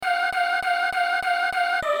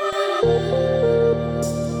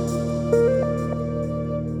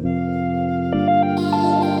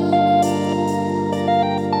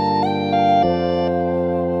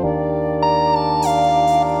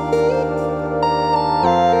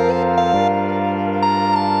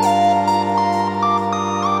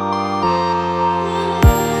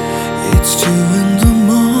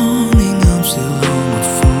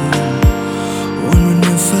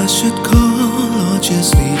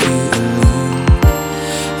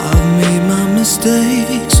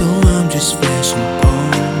mistakes, so I'm just flashing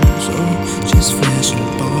bombs. Oh, just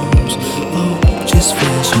flashing bombs. Oh, just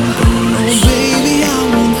flashing bombs. Oh, baby, I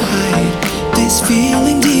won't hide this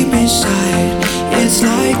feeling deep inside. It's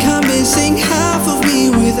like I'm missing half of me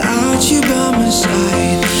without you by my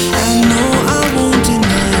side. I know I won't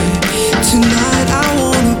deny. Tonight I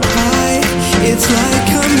wanna cry. It's like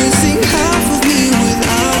I'm missing half of me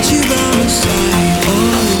without you by my side. Oh,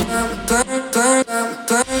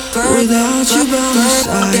 without you by my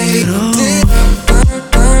side. Oh.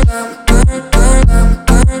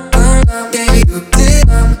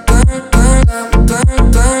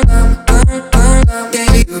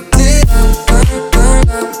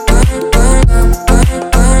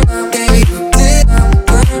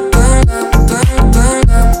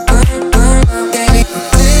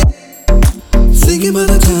 Thinking about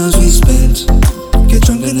the times we spent, get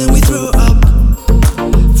drunk and then we throw up,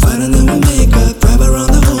 fight and then we make up, drive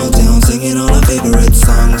around the whole town singing all our favorite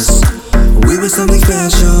songs. We were something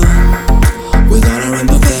special, with all our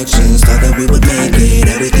imperfections, thought that we would make it,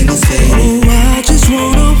 everything is fading. Oh, I just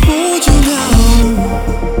wanna hold you now,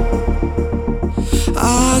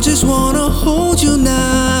 I just wanna hold you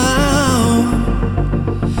now,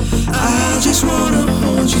 I just wanna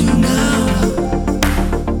hold you now,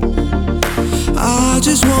 I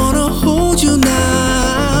just wanna hold you now.